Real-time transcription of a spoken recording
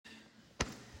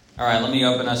All right, let me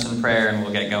open us in prayer and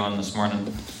we'll get going this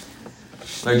morning.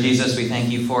 Lord Jesus, we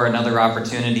thank you for another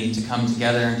opportunity to come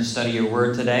together and to study your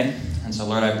word today. And so,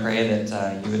 Lord, I pray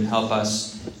that you would help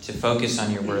us to focus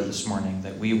on your word this morning,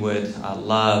 that we would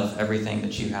love everything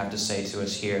that you have to say to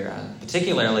us here,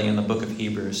 particularly in the book of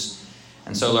Hebrews.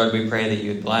 And so, Lord, we pray that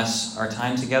you would bless our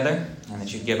time together and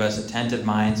that you'd give us attentive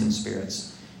minds and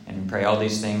spirits. And we pray all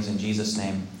these things in Jesus'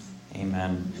 name.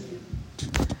 Amen.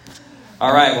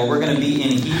 All right, well, we're going to be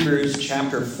in Hebrews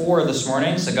chapter 4 this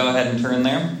morning, so go ahead and turn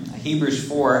there. Hebrews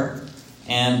 4,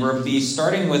 and we'll be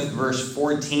starting with verse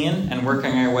 14 and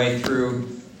working our way through,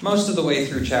 most of the way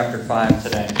through chapter 5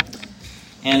 today.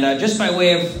 And just by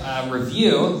way of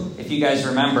review, if you guys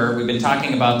remember, we've been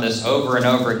talking about this over and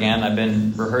over again. I've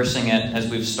been rehearsing it as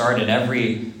we've started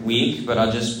every week, but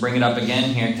I'll just bring it up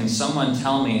again here. Can someone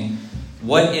tell me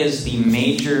what is the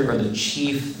major or the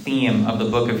chief theme of the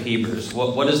book of Hebrews?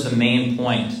 What is the main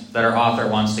point that our author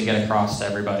wants to get across to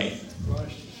everybody?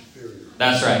 Christ is superior.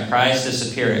 That's right. Christ is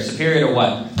superior. Superior to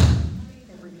what?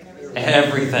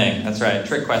 Everything. That's right.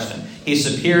 Trick question. He's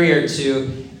superior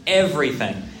to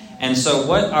everything. And so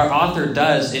what our author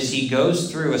does is he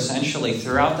goes through essentially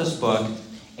throughout this book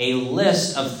a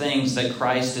list of things that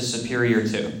Christ is superior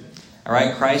to. All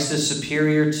right. Christ is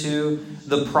superior to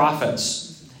the prophets.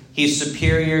 He's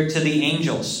superior to the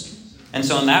angels. And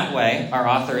so in that way, our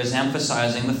author is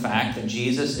emphasizing the fact that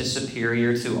Jesus is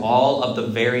superior to all of the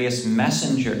various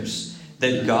messengers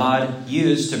that God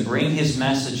used to bring his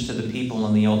message to the people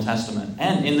in the Old Testament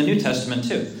and in the New Testament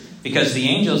too. Because the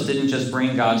angels didn't just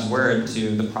bring God's word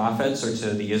to the prophets or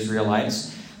to the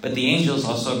Israelites, but the angels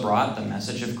also brought the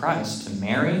message of Christ to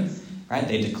Mary, right?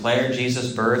 They declared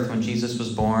Jesus' birth when Jesus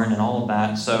was born and all of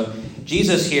that. So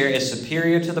Jesus here is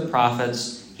superior to the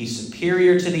prophets. He's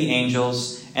superior to the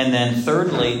angels. And then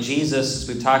thirdly, Jesus, as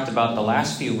we've talked about the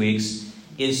last few weeks,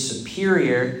 is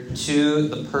superior to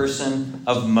the person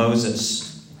of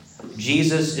Moses.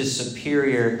 Jesus is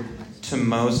superior to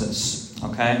Moses,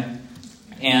 okay?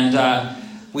 And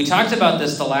we talked about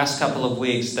this the last couple of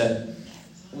weeks, that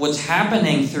what's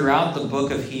happening throughout the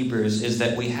book of Hebrews is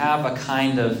that we have a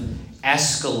kind of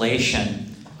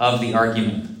escalation of the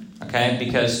argument, okay?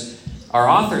 Because our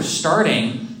author's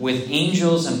starting with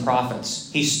angels and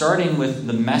prophets. He's starting with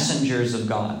the messengers of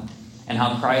God and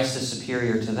how Christ is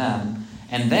superior to them.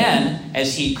 And then,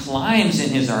 as he climbs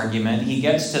in his argument, he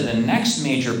gets to the next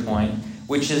major point,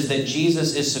 which is that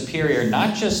Jesus is superior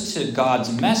not just to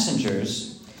God's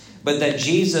messengers, but that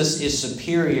Jesus is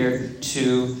superior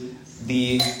to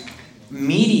the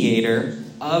mediator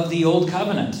of the Old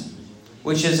Covenant,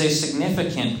 which is a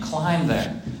significant climb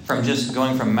there. From just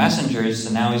going from messengers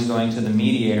to now he's going to the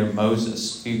mediator,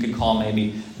 Moses, who you could call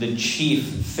maybe the chief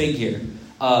figure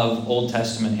of Old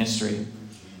Testament history.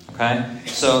 Okay?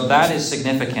 So that is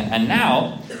significant. And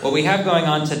now, what we have going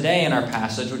on today in our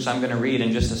passage, which I'm going to read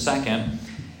in just a second,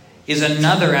 is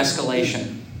another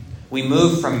escalation. We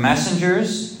move from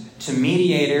messengers to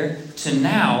mediator to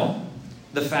now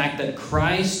the fact that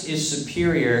Christ is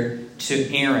superior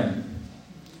to Aaron.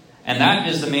 And that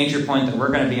is the major point that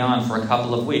we're going to be on for a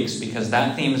couple of weeks, because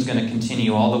that theme is going to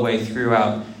continue all the way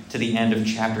throughout to the end of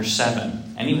chapter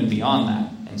 7, and even beyond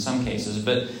that in some cases.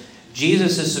 But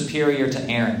Jesus is superior to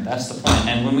Aaron. That's the point.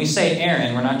 And when we say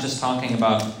Aaron, we're not just talking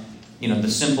about,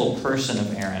 the simple person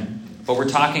of Aaron, but we're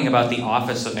talking about the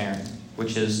office of Aaron,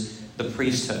 which is the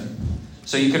priesthood.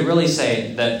 So you could really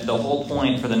say that the whole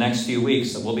point for the next few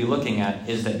weeks that we'll be looking at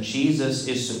is that Jesus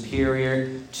is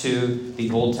superior to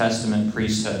the Old Testament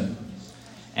priesthood.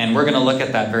 And we're going to look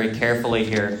at that very carefully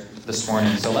here this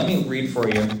morning. So let me read for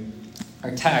you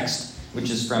our text, which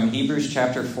is from Hebrews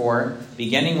chapter 4,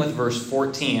 beginning with verse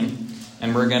 14,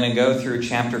 and we're going to go through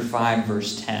chapter 5,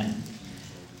 verse 10.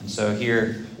 And so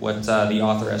hear what the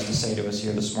author has to say to us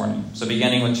here this morning. So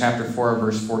beginning with chapter 4,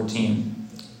 verse 14.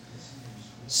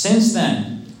 Since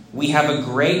then, we have a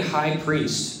great high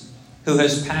priest who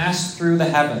has passed through the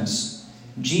heavens,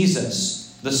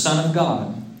 Jesus, the Son of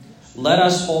God. Let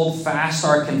us hold fast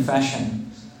our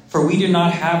confession, for we do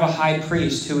not have a high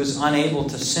priest who is unable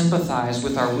to sympathize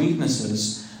with our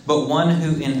weaknesses, but one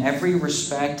who in every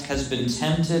respect has been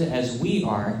tempted as we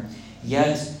are,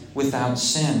 yet without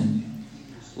sin.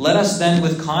 Let us then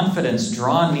with confidence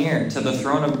draw near to the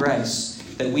throne of grace,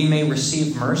 that we may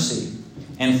receive mercy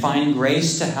and find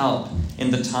grace to help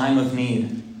in the time of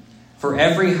need. For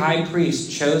every high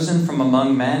priest chosen from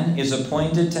among men is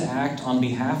appointed to act on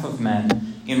behalf of men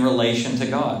in relation to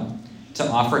God, to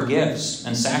offer gifts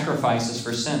and sacrifices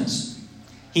for sins.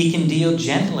 He can deal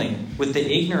gently with the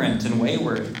ignorant and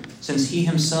wayward, since he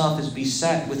himself is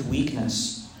beset with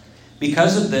weakness.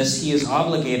 Because of this, he is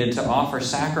obligated to offer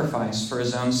sacrifice for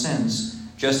his own sins,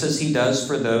 just as he does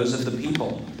for those of the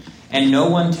people. And no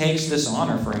one takes this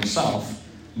honor for himself,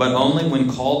 but only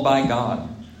when called by God,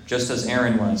 just as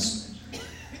Aaron was.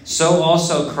 So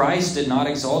also Christ did not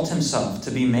exalt himself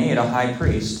to be made a high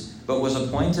priest, but was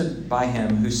appointed by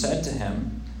him who said to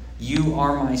him, "You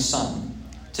are my son.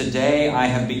 Today I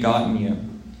have begotten you."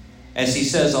 As he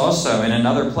says also in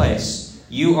another place,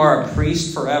 "You are a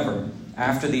priest forever,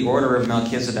 after the order of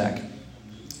Melchizedek."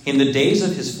 In the days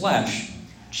of his flesh,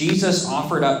 Jesus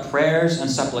offered up prayers and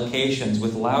supplications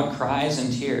with loud cries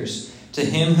and tears to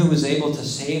him who was able to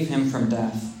save him from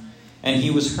death. And he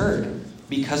was heard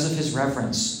because of his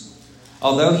reverence.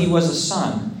 Although he was a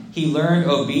son, he learned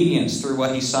obedience through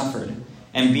what he suffered.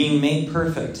 And being made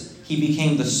perfect, he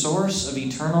became the source of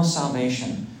eternal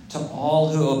salvation to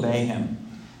all who obey him,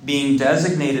 being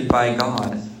designated by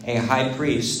God a high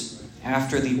priest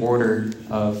after the order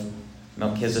of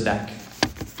Melchizedek.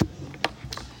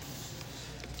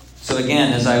 So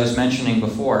again, as I was mentioning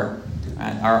before,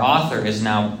 our author is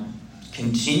now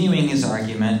continuing his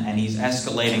argument, and he's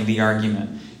escalating the argument.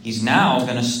 He's now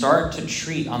going to start to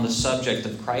treat on the subject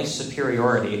of Christ's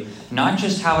superiority, not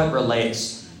just how it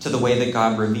relates to the way that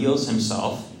God reveals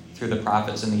himself through the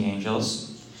prophets and the angels,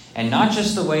 and not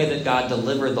just the way that God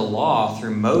delivered the law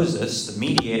through Moses, the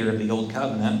mediator of the Old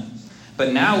Covenant,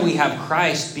 but now we have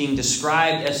Christ being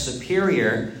described as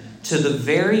superior to the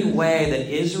very way that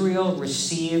Israel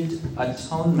received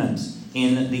atonement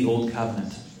in the Old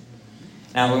Covenant.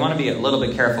 Now, we want to be a little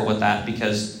bit careful with that,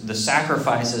 because the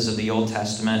sacrifices of the Old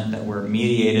Testament that were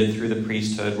mediated through the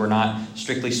priesthood were not,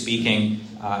 strictly speaking,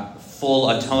 full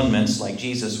atonements like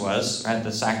Jesus was. Right?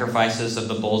 The sacrifices of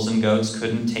the bulls and goats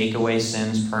couldn't take away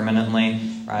sins permanently.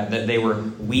 Right? That they were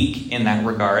weak in that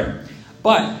regard.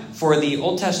 But for the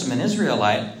Old Testament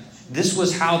Israelite, this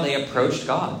was how they approached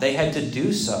God. They had to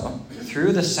do so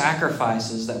through the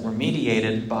sacrifices that were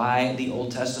mediated by the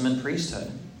Old Testament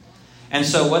priesthood. And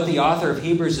so what the author of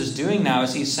Hebrews is doing now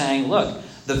is he's saying, look,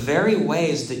 the very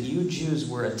ways that you Jews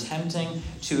were attempting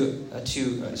to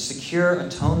secure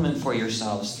atonement for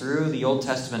yourselves through the Old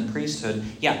Testament priesthood,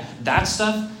 that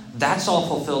stuff, that's all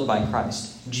fulfilled by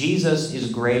Christ. Jesus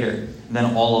is greater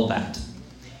than all of that.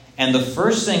 And the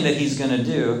first thing that he's going to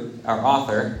do, our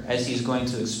author, as he's going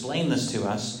to explain this to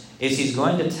us, is he's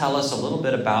going to tell us a little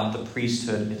bit about the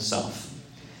priesthood itself.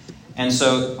 And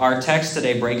so our text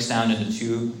today breaks down into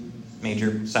two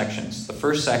major sections. The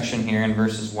first section here in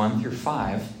verses 1 through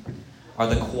 5 are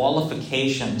the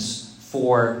qualifications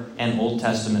for an Old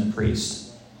Testament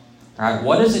priest. All right,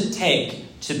 what does it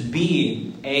take to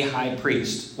be a high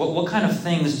priest? What kind of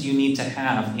things do you need to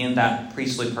have in that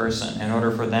priestly person in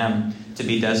order for them to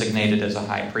be designated as a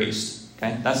high priest?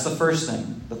 Okay, that's the first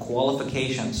thing, the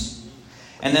qualifications.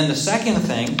 And then the second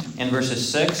thing, in verses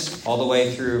 6 all the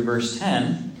way through verse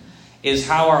 10, is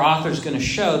how our author is going to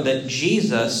show that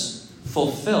Jesus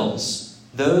fulfills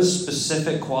those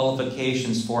specific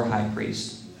qualifications for high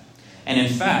priest. And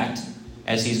in fact,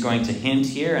 as he's going to hint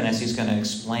here and as he's going to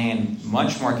explain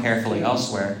much more carefully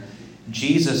elsewhere,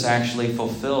 Jesus actually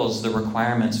fulfills the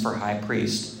requirements for high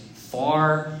priest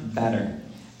far better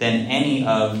than any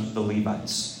of the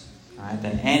Levites, right?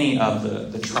 Than any of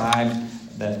the tribe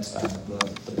that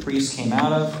the priests came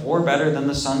out of, or better than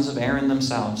the sons of Aaron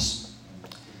themselves.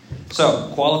 So,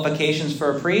 qualifications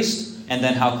for a priest, and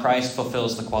then how Christ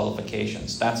fulfills the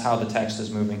qualifications. That's how the text is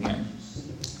moving here.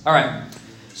 All right,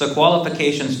 so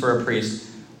qualifications for a priest.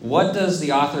 What does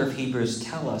the author of Hebrews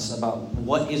tell us about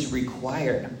what is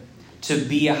required to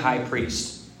be a high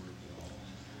priest?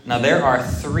 Now, there are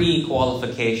 3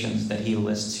 qualifications that he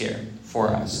lists here for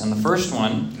us. And the first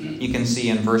one you can see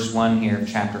in verse 1 here of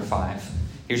chapter 5.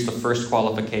 Here's the first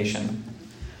qualification.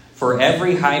 For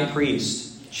every high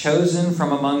priest chosen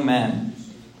from among men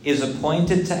is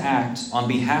appointed to act on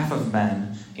behalf of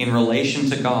men in relation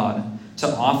to God, to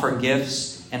offer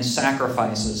gifts and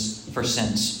sacrifices for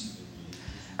sins.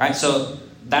 All right, so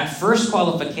that first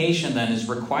qualification then is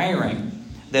requiring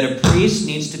that a priest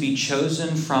needs to be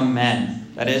chosen from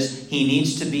men. That is, he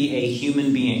needs to be a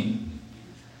human being.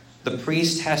 The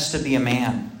priest has to be a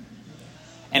man.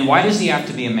 And why does he have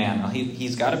to be a man? Well,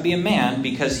 he's got to be a man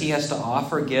because he has to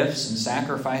offer gifts and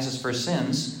sacrifices for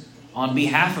sins on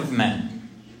behalf of men.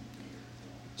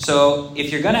 So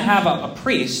if you're going to have a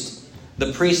priest,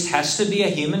 the priest has to be a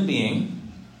human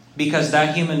being because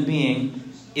that human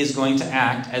being is going to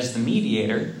act as the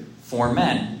mediator for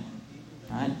men.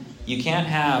 Right? You can't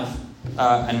have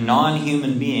a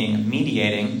non-human being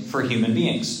mediating for human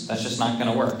beings. That's just not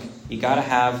going to work. You got to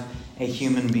have a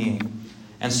human being.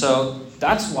 And so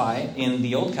that's why in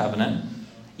the Old Covenant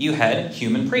you had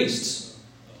human priests.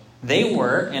 They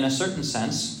were, in a certain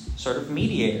sense, sort of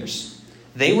mediators.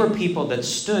 They were people that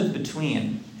stood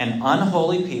between an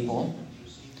unholy people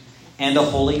and a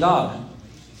holy God.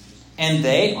 And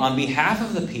they, on behalf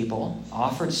of the people,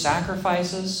 offered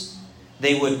sacrifices.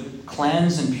 They would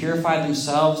cleanse and purify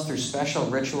themselves through special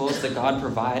rituals that God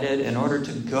provided in order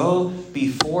to go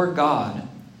before God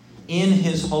in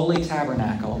his holy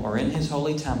tabernacle or in his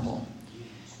holy temple,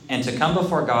 and to come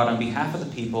before God on behalf of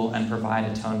the people and provide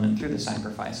atonement through the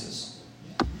sacrifices.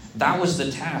 That was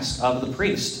the task of the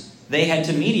priest. They had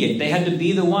to mediate. They had to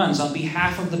be the ones on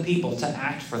behalf of the people to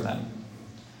act for them.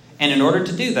 And in order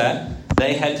to do that,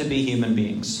 they had to be human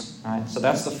beings. All right? So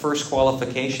that's the first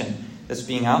qualification that's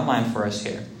being outlined for us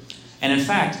here. And in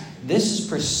fact, this is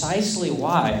precisely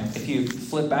why, if you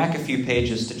flip back a few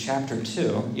pages to chapter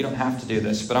 2, you don't have to do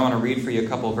this, but I want to read for you a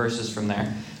couple verses from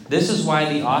there. This is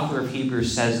why the author of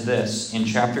Hebrews says this in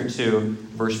chapter 2,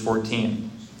 verse 14.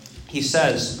 He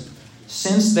says,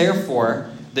 "Since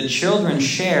therefore the children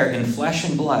share in flesh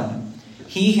and blood,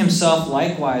 he himself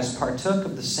likewise partook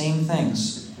of the same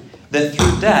things, that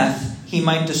through death he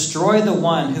might destroy the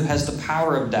one who has the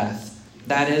power of death,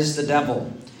 that is, the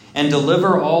devil, and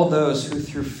deliver all those who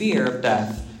through fear of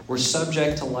death were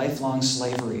subject to lifelong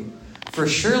slavery. For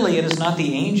surely it is not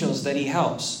the angels that he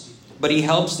helps, but he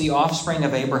helps the offspring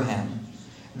of Abraham.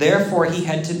 Therefore he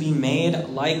had to be made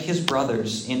like his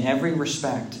brothers in every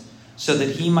respect, so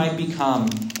that he might become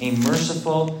a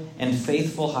merciful and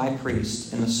faithful high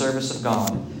priest in the service of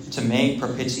God, to make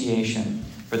propitiation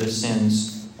for the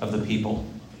sins of the people."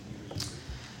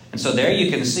 And so there you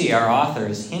can see our author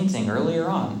is hinting earlier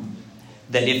on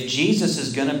that if Jesus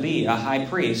is going to be a high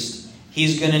priest,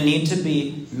 he's going to need to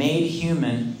be made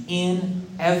human in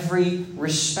every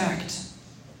respect.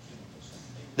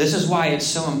 This is why it's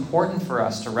so important for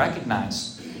us to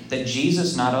recognize that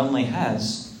Jesus not only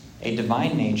has a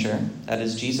divine nature, that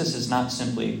is, Jesus is not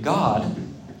simply God,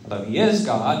 although he is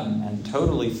God and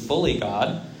totally fully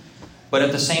God, but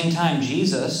at the same time,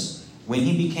 Jesus, when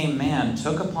he became man,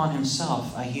 took upon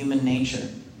himself a human nature.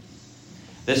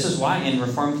 This is why in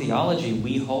Reformed theology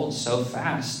we hold so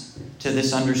fast to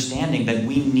this understanding that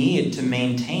we need to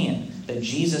maintain that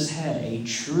Jesus had a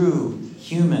true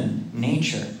human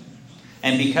nature.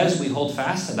 And because we hold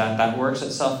fast to that, that works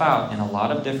itself out in a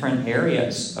lot of different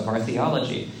areas of our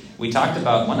theology. We talked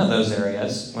about one of those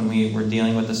areas when we were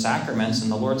dealing with the sacraments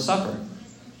and the Lord's Supper.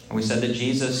 And we said that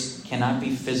Jesus cannot be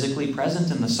physically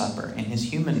present in the supper in his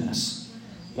humanness.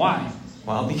 Why?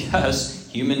 Well, because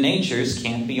human natures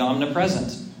can't be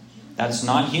omnipresent. That's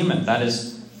not human. That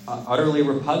is utterly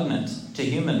repugnant to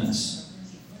humanness.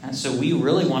 And so we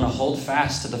really want to hold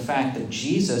fast to the fact that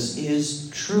Jesus is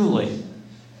truly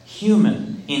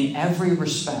human in every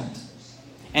respect.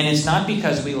 And it's not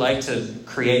because we like to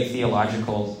create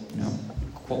theological,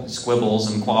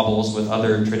 squibbles and quabbles with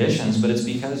other traditions, but it's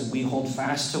because we hold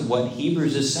fast to what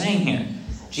Hebrews is saying here.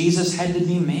 Jesus had to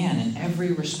be man in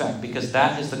every respect, because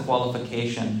that is the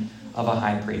qualification of a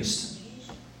high priest.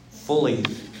 Fully,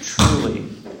 truly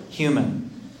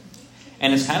human.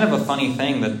 And it's kind of a funny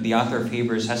thing that the author of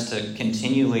Hebrews has to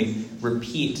continually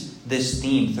repeat this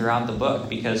theme throughout the book,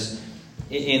 because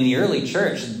in the early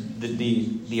church,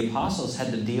 the apostles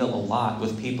had to deal a lot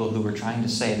with people who were trying to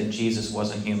say that Jesus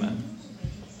wasn't human.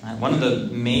 One of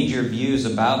the major views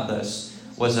about this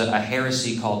was a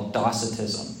heresy called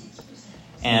Docetism.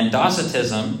 And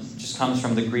Docetism just comes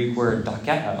from the Greek word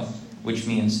dokeo, which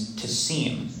means to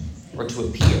seem or to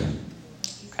appear.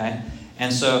 Okay?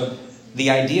 And so the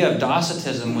idea of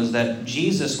Docetism was that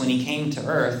Jesus, when he came to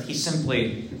earth, he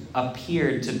simply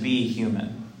appeared to be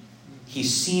human. He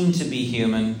seemed to be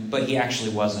human, but he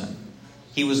actually wasn't.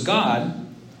 He was God,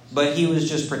 but he was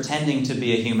just pretending to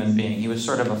be a human being. He was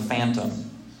sort of a phantom.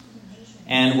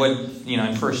 And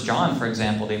in 1 John, for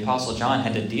example, the Apostle John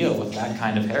had to deal with that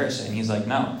kind of heresy. And he's like,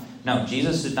 no,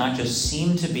 Jesus did not just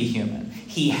seem to be human.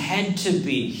 He had to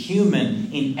be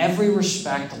human in every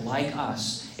respect like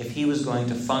us if he was going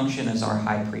to function as our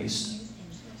high priest.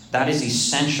 That is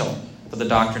essential for the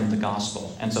doctrine of the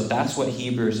gospel. And so that's what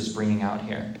Hebrews is bringing out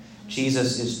here.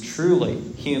 Jesus is truly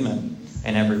human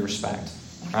in every respect.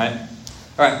 Right?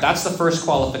 All right, that's the first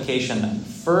qualification then.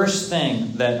 First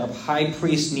thing that a high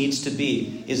priest needs to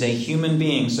be is a human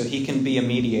being so he can be a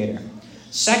mediator.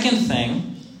 Second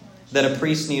thing that a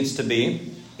priest needs to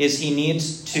be is he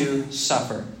needs to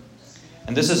suffer.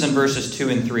 And this is in verses 2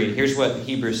 and 3. Here's what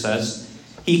Hebrews says.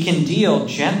 He can deal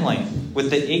gently with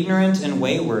the ignorant and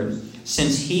wayward,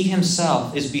 since he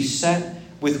himself is beset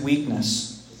with weakness.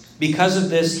 Because of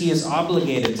this, he is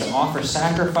obligated to offer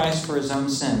sacrifice for his own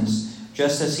sins,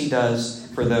 just as he does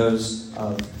for those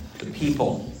of the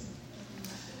people.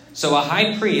 So a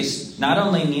high priest not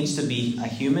only needs to be a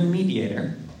human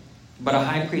mediator, But a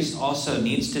high priest also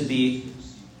needs to be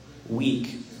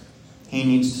weak. He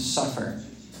needs to suffer.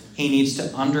 He needs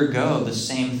to undergo the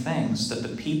same things that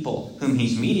the people whom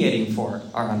he's mediating for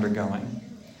are undergoing.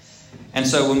 And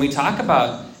so when we talk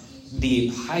about the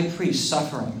high priest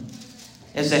suffering,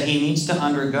 is that he needs to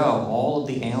undergo all of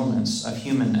the ailments of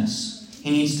humanness. He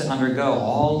needs to undergo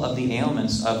all of the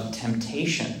ailments of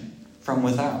temptation from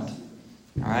without.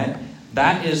 All right?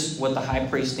 That is what the high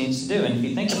priest needs to do. And if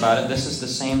you think about it, this is the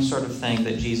same sort of thing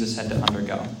that Jesus had to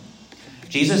undergo.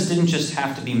 Jesus didn't just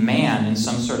have to be man in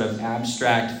some sort of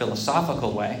abstract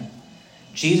philosophical way.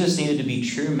 Jesus needed to be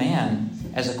true man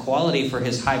as a quality for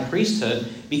his high priesthood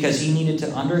because he needed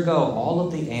to undergo all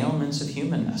of the ailments of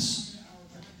humanness.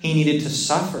 He needed to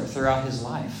suffer throughout his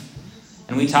life.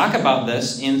 And we talk about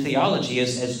this in theology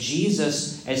as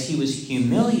Jesus, as he was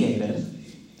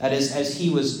humiliated, that is, as he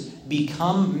was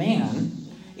become man.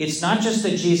 It's not just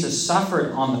that Jesus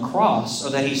suffered on the cross, or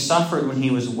that he suffered when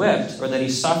he was whipped, or that he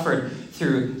suffered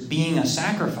through being a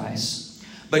sacrifice.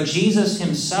 But Jesus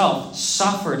himself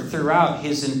suffered throughout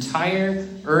his entire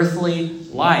earthly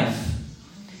life.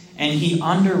 And he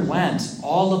underwent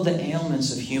all of the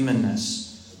ailments of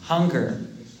humanness, hunger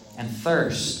and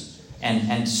thirst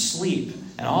and sleep,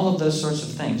 and all of those sorts of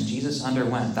things Jesus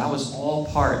underwent. That was all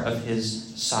part of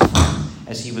his suffering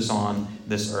as he was on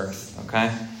this earth.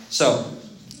 Okay? So,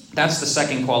 that's the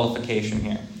second qualification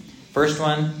here. First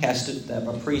one,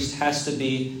 a priest has to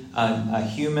be a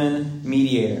human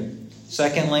mediator.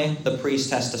 Secondly, the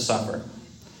priest has to suffer.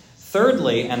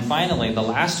 Thirdly, and finally, the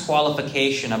last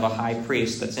qualification of a high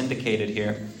priest that's indicated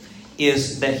here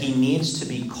is that he needs to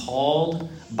be called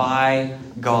by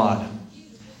God.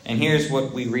 And here's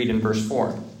what we read in verse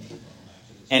 4.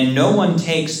 And no one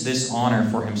takes this honor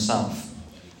for himself,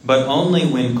 but only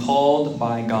when called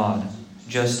by God,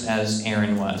 just as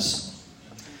Aaron was.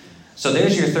 So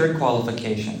there's your third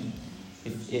qualification.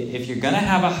 If you're going to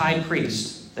have a high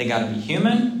priest, they got to be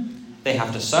human, they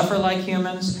have to suffer like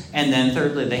humans, and then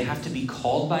thirdly, they have to be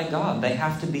called by God. They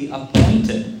have to be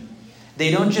appointed. They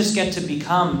don't just get to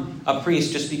become a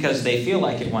priest just because they feel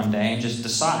like it one day and just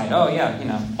decide, oh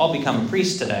yeah, I'll become a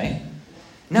priest today.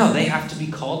 No, they have to be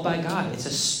called by God. It's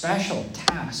a special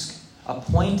task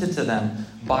appointed to them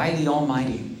by the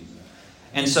Almighty.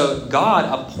 And so God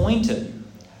appointed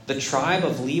the tribe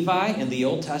of Levi in the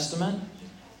Old Testament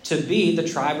to be the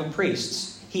tribe of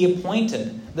priests. He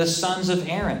appointed the sons of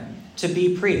Aaron to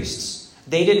be priests.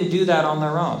 They didn't do that on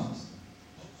their own.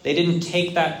 They didn't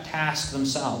take that task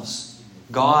themselves.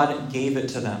 God gave it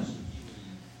to them.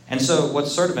 And so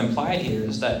what's sort of implied here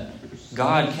is that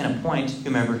God can appoint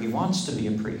whomever he wants to be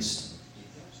a priest.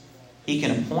 He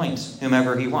can appoint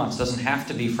whomever he wants. It doesn't have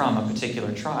to be from a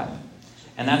particular tribe.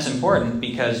 And that's important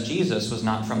because Jesus was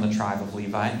not from the tribe of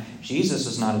Levi. Jesus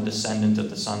was not a descendant of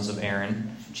the sons of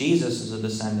Aaron. Jesus is a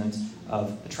descendant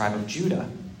of the tribe of Judah.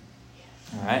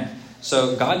 All right?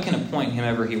 So God can appoint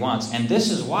whomever he wants. And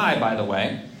this is why, by the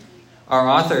way, our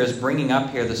author is bringing up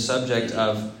here the subject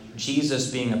of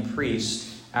Jesus being a priest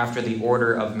after the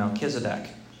order of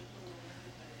Melchizedek.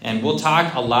 And we'll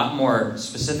talk a lot more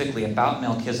specifically about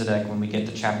Melchizedek when we get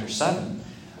to chapter 7.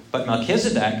 But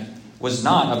Melchizedek was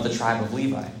not of the tribe of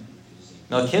Levi.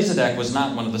 Melchizedek was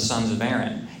not one of the sons of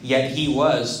Aaron, yet he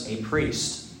was a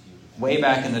priest way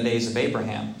back in the days of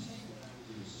Abraham.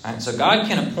 Right, so God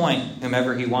can appoint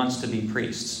whomever he wants to be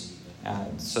priests.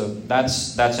 So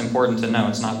that's important to know.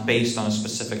 It's not based on a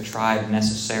specific tribe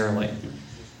necessarily.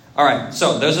 All right,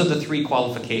 so those are the three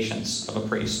qualifications of a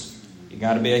priest. You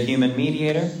got to be a human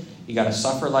mediator, you got to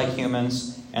suffer like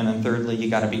humans, and then thirdly, you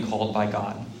got to be called by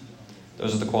God.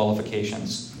 Those are the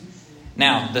qualifications.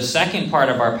 Now, the second part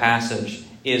of our passage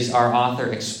is our author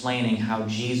explaining how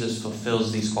Jesus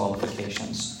fulfills these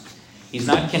qualifications. He's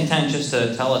not content just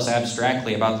to tell us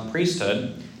abstractly about the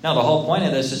priesthood. No, the whole point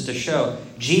of this is to show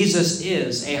Jesus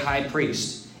is a high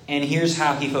priest. And here's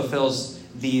how he fulfills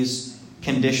these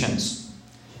conditions.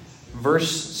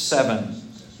 Verse 7,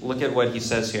 look at what he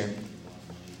says here.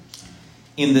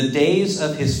 In the days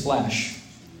of his flesh,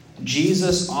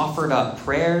 Jesus offered up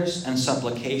prayers and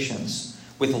supplications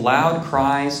with loud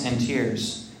cries and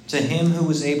tears to him who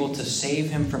was able to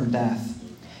save him from death.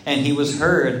 And he was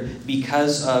heard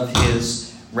because of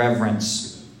his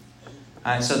reverence.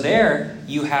 So there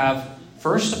you have,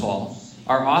 first of all,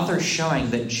 our author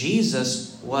showing that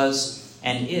Jesus was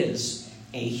and is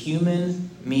a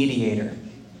human mediator.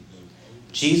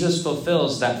 Jesus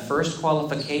fulfills that first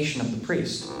qualification of the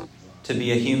priest, to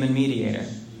be a human mediator.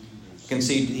 You can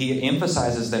see he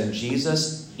emphasizes there,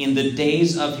 Jesus in the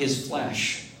days of his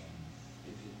flesh.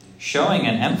 Showing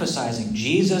and emphasizing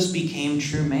Jesus became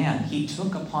true man. He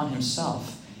took upon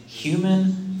himself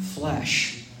human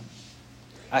flesh.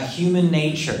 a human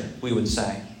nature, we would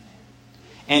say.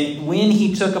 And when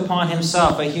he took upon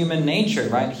himself a human nature,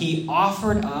 right, he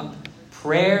offered up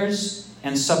prayers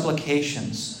and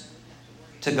supplications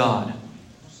to God.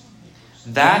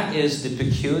 That is the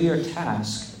peculiar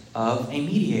task of a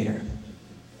mediator.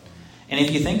 And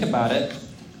if you think about it,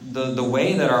 the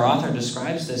way that our author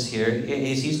describes this here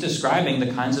is he's describing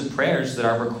the kinds of prayers that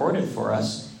are recorded for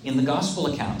us in the gospel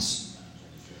accounts.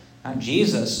 Now,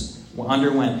 Jesus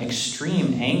underwent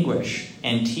extreme anguish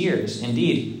and tears.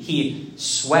 Indeed, he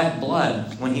sweat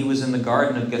blood when he was in the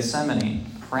Garden of Gethsemane,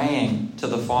 praying to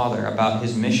the Father about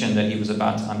his mission that he was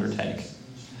about to undertake.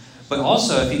 But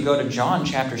also, if you go to John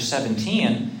chapter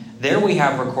 17, there we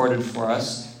have recorded for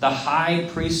us the high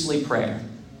priestly prayer.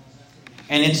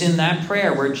 And it's in that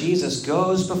prayer where Jesus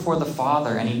goes before the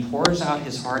Father and he pours out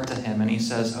his heart to him and he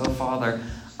says, "Oh, Father,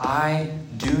 I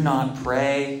do not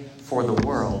pray for the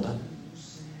world,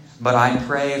 but I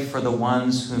pray for the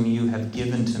ones whom you have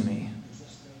given to me,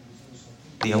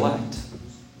 the elect."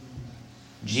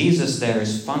 Jesus there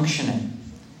is functioning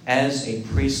as a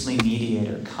priestly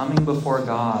mediator, coming before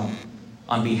God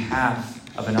on behalf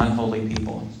of an unholy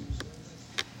people.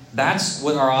 That's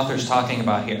what our author's talking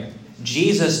about here.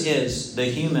 Jesus is the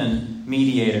human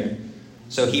mediator.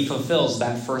 So he fulfills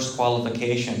that first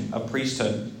qualification of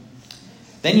priesthood.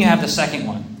 Then you have the second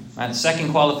one. Right? The second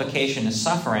qualification is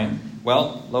suffering.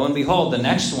 Well, lo and behold, the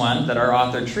next one that our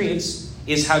author treats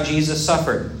is how Jesus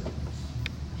suffered.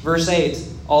 Verse 8,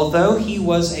 although he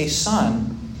was a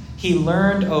son, he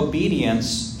learned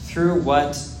obedience through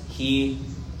what he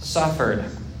suffered.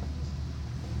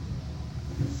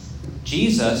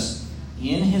 Jesus,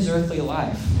 in his earthly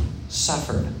life,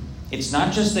 suffered. It's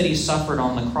not just that he suffered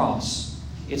on the cross.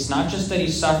 It's not just that he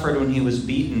suffered when he was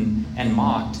beaten and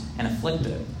mocked and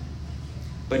afflicted.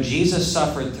 But Jesus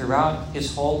suffered throughout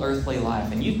his whole earthly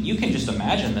life. And you can just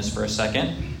imagine this for a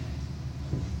second.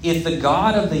 If the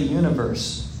God of the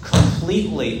universe,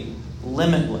 completely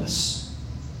limitless,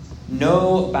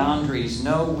 no boundaries,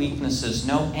 no weaknesses,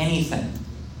 no anything,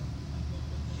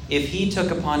 if he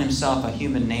took upon himself a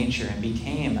human nature and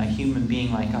became a human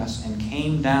being like us and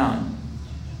came down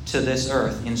to this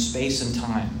earth in space and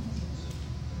time,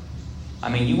 I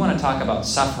mean, you want to talk about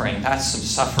suffering. That's some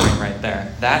suffering right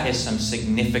there. That is some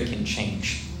significant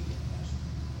change.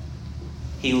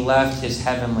 He left his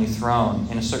heavenly throne,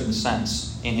 in a certain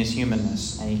sense, in his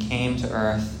humanness, and he came to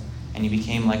earth and he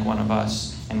became like one of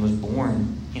us and was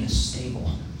born in a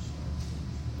stable.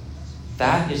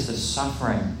 That is the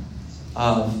suffering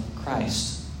of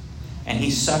Christ. And he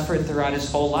suffered throughout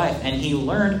his whole life, and he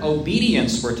learned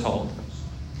obedience, we're told.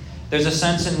 There's a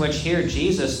sense in which here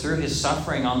Jesus, through his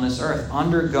suffering on this earth,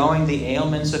 undergoing the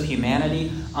ailments of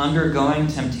humanity, undergoing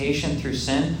temptation through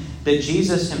sin, that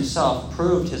Jesus himself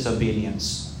proved his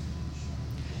obedience.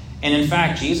 And in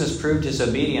fact, Jesus proved his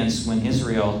obedience when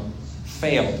Israel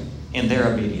failed in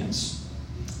their obedience.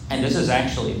 And this is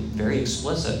actually very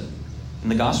explicit in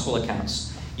the gospel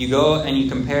accounts. You go and you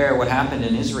compare what happened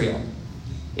in Israel.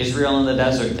 Israel in the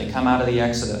desert, they come out of the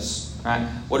Exodus, right?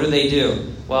 What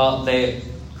do? Well, they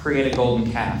create a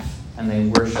golden calf and they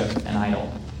worship an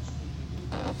idol.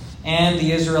 And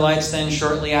the Israelites then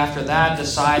shortly after that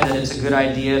decide that it's a good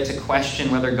idea to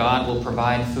question whether God will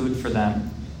provide food for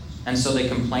them. And so they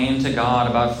complain to God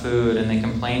about food and they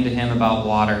complain to him about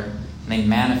water. And they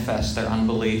manifest their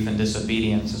unbelief and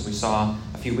disobedience, as we saw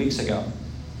a few weeks ago.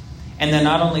 And then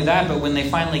not only that, but when they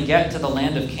finally get to the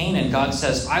land of Canaan, God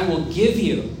says, "I will give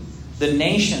you the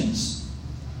nations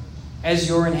as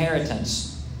your inheritance."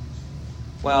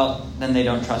 Well, then they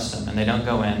don't trust him and they don't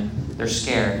go in. They're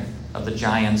scared of the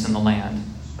giants in the land.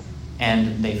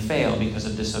 And they fail because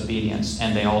of disobedience,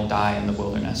 and they all die in the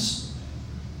wilderness.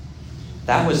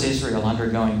 That was Israel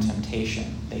undergoing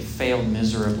temptation. They failed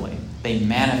miserably. They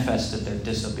manifested their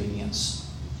disobedience.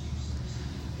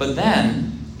 But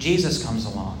then Jesus comes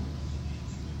along.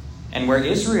 And where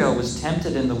Israel was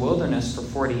tempted in the wilderness for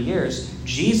 40 years,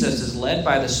 Jesus is led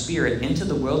by the Spirit into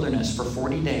the wilderness for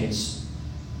 40 days.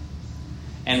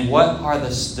 And what are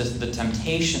the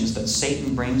temptations that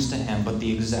Satan brings to him, but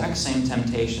the exact same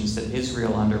temptations that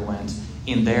Israel underwent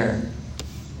in their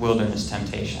wilderness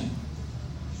temptation?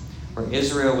 Where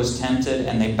Israel was tempted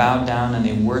and they bowed down and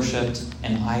they worshipped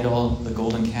an idol, the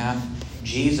golden calf,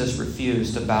 Jesus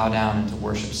refused to bow down and to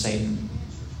worship Satan.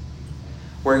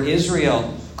 Where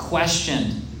Israel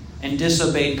questioned and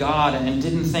disobeyed God and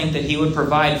didn't think that he would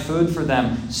provide food for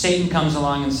them, Satan comes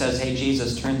along and says, "Hey,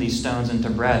 Jesus, turn these stones into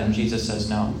bread." And Jesus says,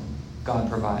 "No, God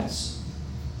provides."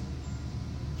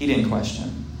 He didn't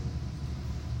question.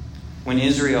 When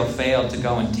Israel failed to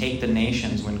go and take the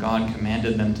nations when God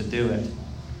commanded them to do it,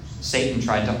 Satan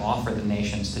tried to offer the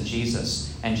nations to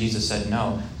Jesus, and Jesus said,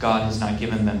 no, God has not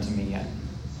given them to me yet.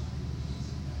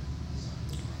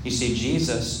 You see,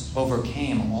 Jesus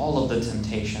overcame all of the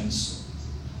temptations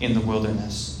in the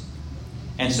wilderness.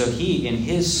 And so he, in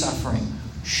his suffering,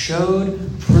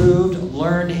 showed, proved,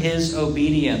 learned his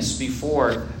obedience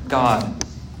before God.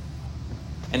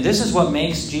 And this is what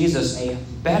makes Jesus a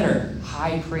better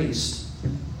high priest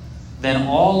than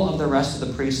all of the rest of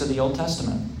the priests of the Old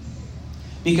Testament.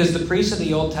 Because the priests of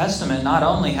the Old Testament not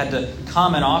only had to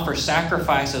come and offer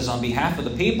sacrifices on behalf of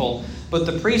the people, but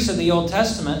the priests of the Old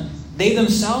Testament, they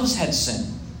themselves had sinned.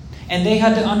 And they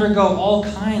had to undergo all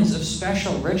kinds of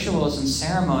special rituals and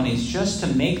ceremonies just to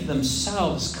make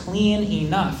themselves clean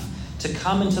enough to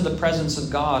come into the presence of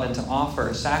God and to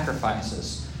offer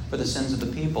sacrifices for the sins of the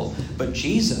people. But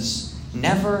Jesus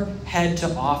never had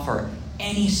to offer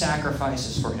any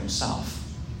sacrifices for himself.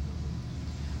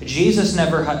 Jesus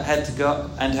never had to go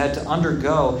and had to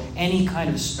undergo any kind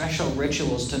of special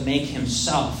rituals to make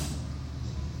himself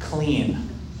clean.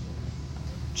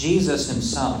 Jesus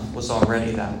himself was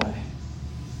already that way.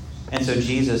 And so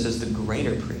Jesus is the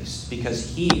greater priest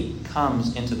because he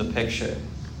comes into the picture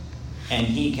and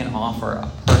he can offer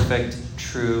a perfect,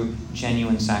 true,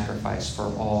 genuine sacrifice for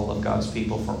all of God's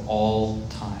people for all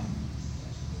time.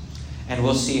 And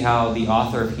we'll see how the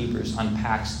author of Hebrews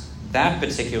unpacks that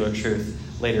particular truth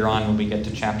later on when we get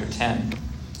to chapter 10.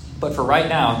 But for right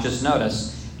now, just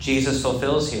notice, Jesus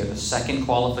fulfills here the second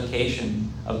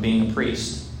qualification of being a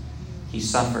priest. He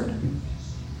suffered.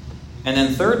 And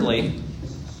then thirdly,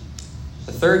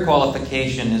 the third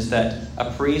qualification is that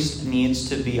a priest needs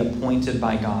to be appointed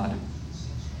by God.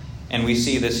 And we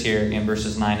see this here in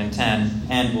verses 9 and 10,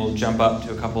 and we'll jump up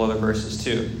to a couple other verses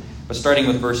too. But starting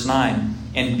with verse 9,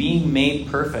 and being made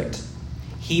perfect,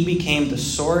 he became the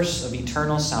source of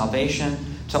eternal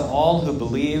salvation to all who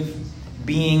believe,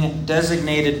 being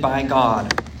designated by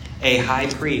God a high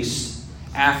priest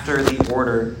after the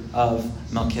order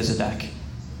of Melchizedek.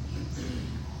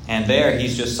 And there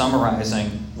he's just summarizing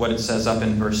what it says up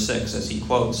in verse 6 as he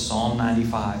quotes Psalm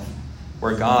 95,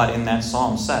 where God in that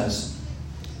psalm says,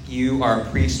 you are a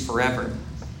priest forever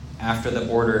after the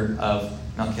order of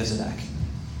Melchizedek.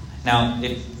 Now,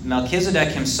 if Melchizedek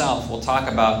himself we'll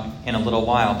talk about in a little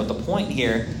while, but the point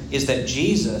here is that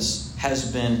Jesus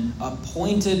has been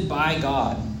appointed by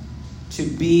God to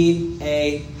be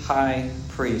a high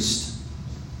priest.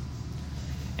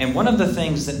 And one of the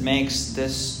things that makes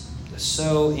this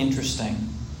so interesting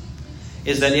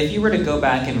is that if you were to go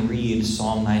back and read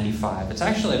Psalm 95, it's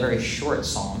actually a very short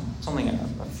psalm. It's only a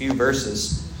few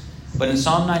verses. But in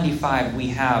Psalm 95, we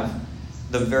have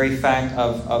the very fact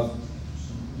of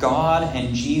God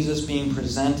and Jesus being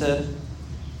presented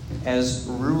as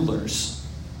rulers.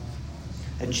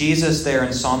 Jesus there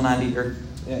in Psalm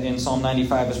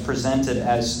 95 is presented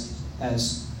as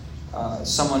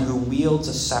someone who wields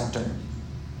a scepter,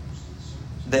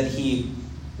 that he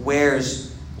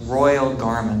wears royal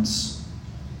garments,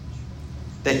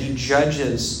 that he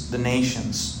judges the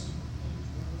nations,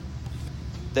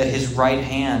 that his right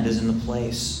hand is in the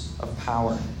place of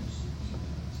power.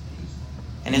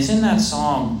 And it's in that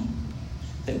psalm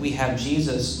that we have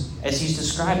Jesus, as he's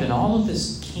described in all of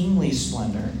this kingly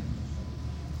splendor,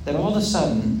 that all of a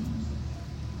sudden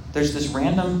there's this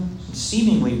random,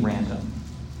 seemingly random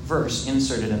verse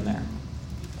inserted in there.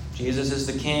 Jesus is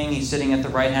the king. He's sitting at the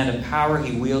right hand of power.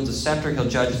 He wields a scepter. He'll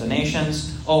judge the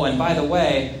nations. Oh, and by the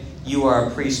way, you are a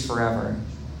priest forever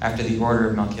after the order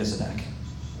of Melchizedek.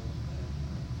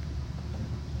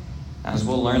 As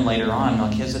we'll learn later on,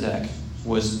 Melchizedek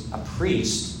was a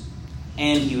priest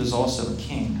and he was also a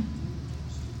king.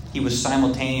 He was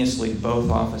simultaneously both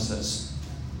offices.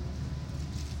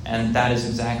 And that is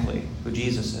exactly who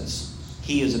Jesus is.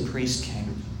 He is a priest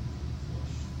king.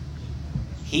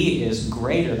 He is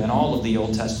greater than all of the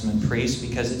Old Testament priests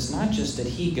because it's not just that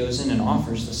he goes in and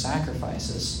offers the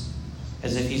sacrifices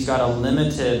as if he's got a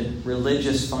limited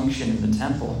religious function in the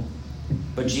temple.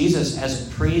 But Jesus, as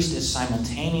a priest, is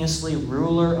simultaneously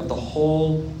ruler of the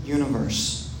whole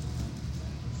universe.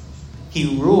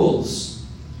 He rules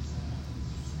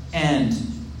and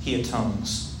he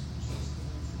atones.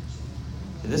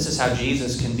 This is how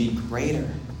Jesus can be greater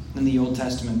than the Old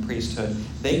Testament priesthood.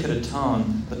 They could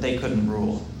atone, but they couldn't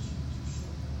rule.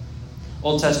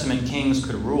 Old Testament kings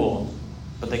could rule,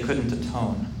 but they couldn't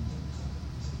atone.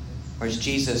 Whereas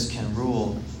Jesus can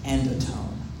rule and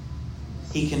atone.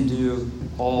 He can do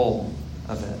all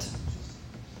of it.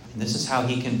 And this is how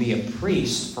he can be a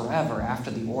priest forever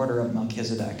after the order of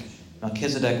Melchizedek.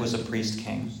 Melchizedek was a priest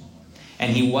king.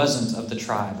 And he wasn't of the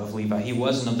tribe of Levi. He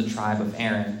wasn't of the tribe of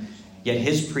Aaron. Yet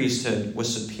his priesthood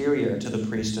was superior to the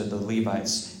priesthood of the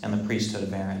Levites and the priesthood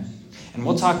of Aaron. And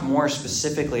we'll talk more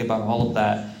specifically about all of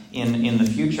that in the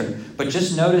future. But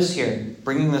just notice here,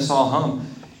 bringing this all home,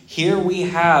 here we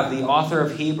have the author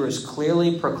of Hebrews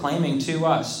clearly proclaiming to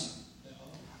us,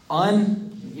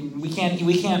 we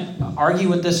can't argue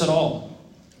with this at all,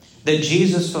 that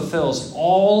Jesus fulfills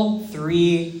all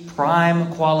three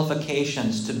prime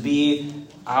qualifications to be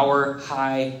our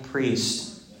high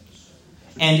priest.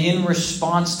 And in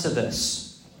response to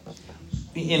this,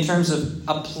 in terms of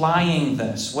applying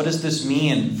this, what does this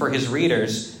mean for his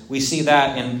readers? We see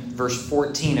that in verse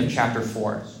 14 of chapter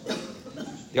 4.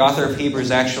 The author of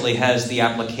Hebrews actually has the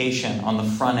application on the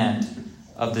front end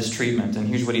of this treatment. And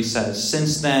here's what he says.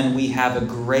 Since then, we have a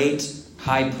great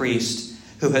high priest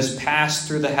who has passed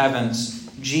through the heavens,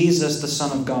 Jesus, the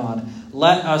Son of God.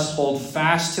 Let us hold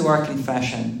fast to our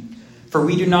confession. For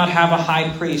we do not have a high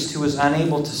priest who is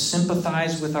unable to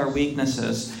sympathize with our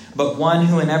weaknesses, but one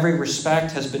who in every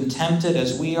respect has been tempted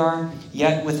as we are,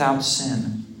 yet without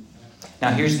sin.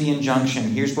 Now here's the injunction.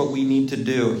 Here's what we need to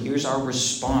do. Here's our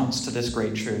response to this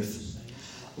great truth.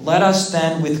 Let us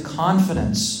then with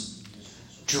confidence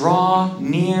draw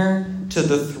near to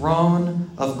the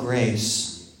throne of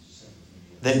grace,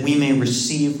 that we may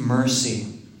receive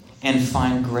mercy and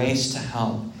find grace to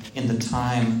help in the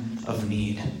time of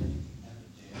need.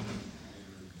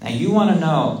 Now you want to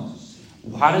know,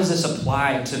 how does this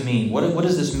apply to me? What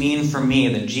does this mean for me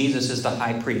that Jesus is the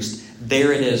high priest?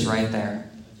 There it is right there.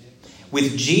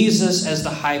 With Jesus as the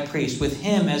high priest, with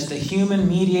him as the human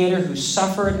mediator who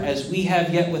suffered as we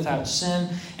have yet without sin,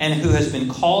 and who has been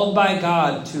called by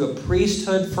God to a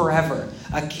priesthood forever,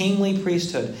 a kingly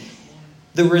priesthood.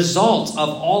 The result of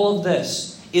all of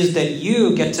this is that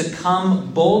you get to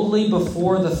come boldly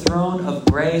before the throne of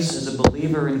grace as a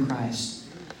believer in Christ.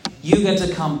 You get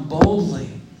to come boldly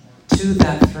to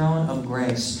that throne of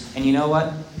grace. And you know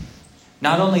what?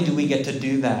 Not only do we get to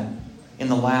do that in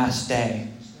the last day,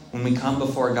 when we come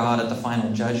before God at the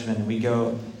final judgment and we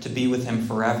go to be with him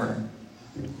forever,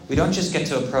 we don't just get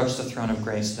to approach the throne of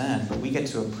grace then, but we get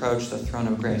to approach the throne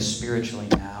of grace spiritually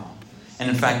now. And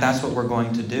in fact, that's what we're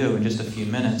going to do in just a few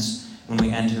minutes when we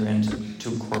enter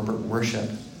into corporate worship.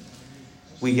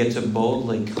 We get to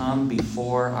boldly come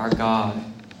before our God,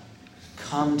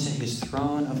 come to his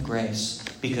throne of grace,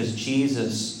 because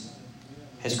Jesus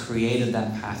has created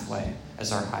that pathway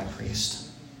as our high priest.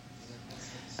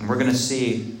 And we're going to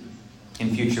see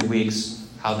in future weeks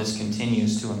how this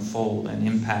continues to unfold and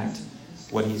impact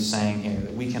what he's saying here,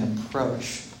 that we can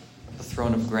approach the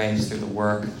throne of grace through the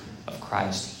work of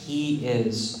Christ. He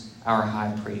is our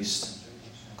high priest,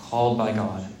 called by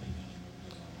God,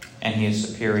 and he is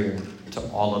superior to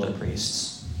all other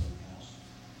priests.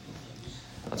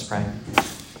 Let's pray.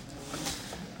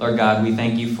 Lord God, we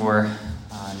thank you for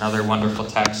another wonderful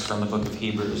text from the book of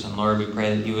Hebrews. And Lord, we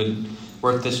pray that you would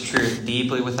work this truth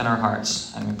deeply within our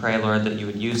hearts. And we pray, Lord, that you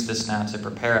would use this now to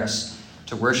prepare us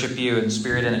to worship you in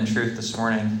spirit and in truth this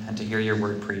morning and to hear your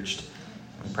word preached.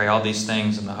 And we pray all these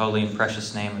things in the holy and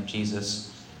precious name of Jesus.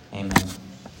 Amen.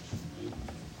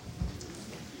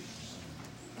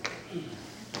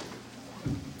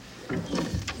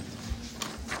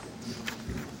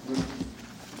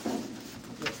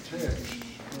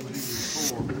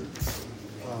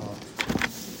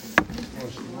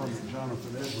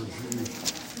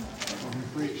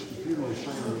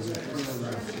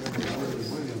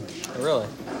 Really?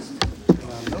 And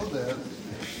I know that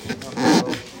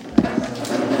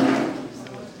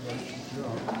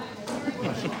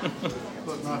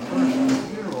but my first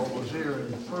funeral was here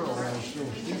in Pearl when I was still a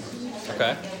student.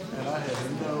 Okay. And I had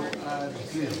no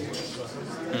idea.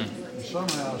 And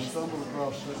somehow I stumbled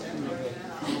across that funeral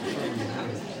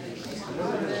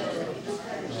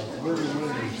William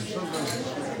Williams. And sometimes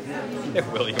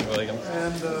Williams.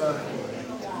 And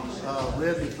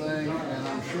read the thing, and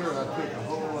I'm sure I took a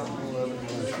whole lot more of it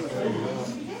than I should have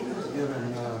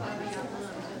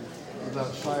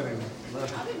without citing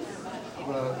reference.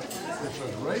 But it's a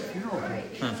great funeral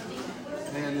text.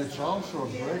 And it's also a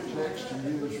great text to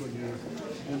use when you're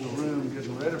in the room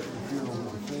getting ready for the funeral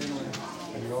with the family,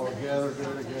 and you all gathered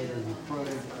there together and you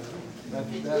pray. That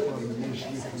one needs to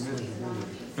be committed to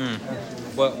doing.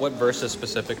 What verses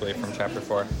specifically from chapter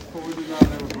 4? For we do not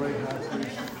have a great high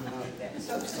priest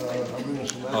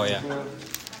Oh, yeah. But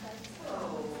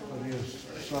he has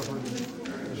suffered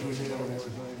as we did and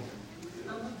everything.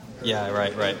 Yeah,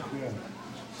 right. Yeah.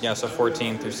 Yeah, so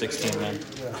 14 through 16 then.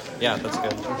 Yeah, that's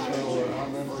good. And so I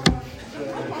remember he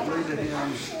said, "Flee to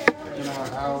him in our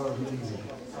hour of need."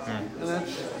 And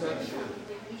that's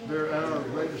our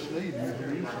greatest need. You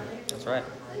can use it. That's right.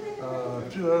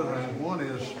 Two other things. One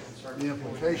is the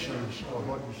implications of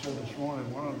what you said this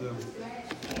morning, one of them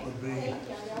would be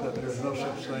that there's no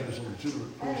such thing as a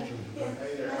legitimate priesthood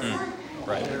today.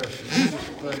 Right. Yes, Jesus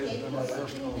paid, and like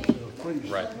us call themselves priests.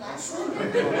 Right.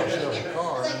 They call themselves a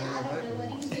car, and they don't make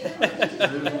one. The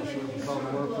business is called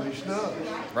what a priest does.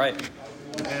 Right.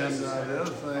 And the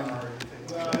other thing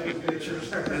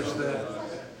is that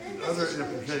other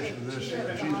implication of this is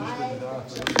that Jesus didn't die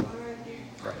for everybody.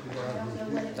 Right. He died for his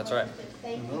people. That's right.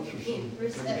 And those are some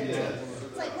things you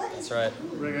want That's right. to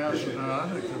bring out. So now I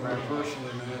think they're very personal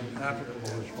and applicable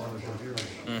as far as your hearers.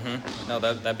 Mm-hmm. No,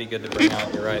 that'd be good to bring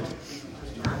out. You're right.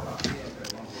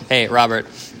 Hey, Robert.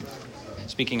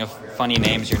 Speaking of funny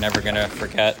names you're never going to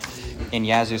forget, in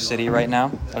Yazoo City right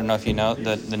now, I don't know if you know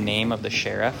the name of the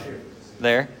sheriff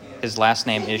there. His last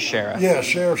name is Sheriff. Yeah,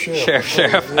 Sheriff. Sheriff.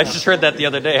 Yeah. I just heard that the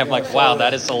other day. I'm like, wow,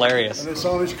 that is hilarious. And it's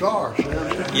on his car,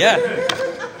 Sheriff. Yeah.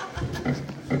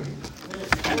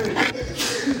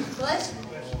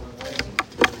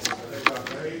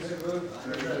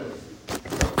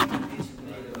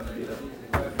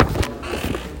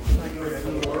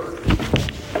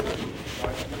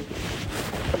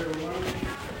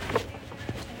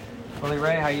 Willie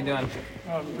Ray, how you doing?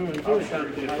 I'm doing good.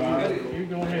 You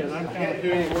go ahead. I'm kind of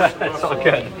doing It's all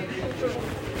good.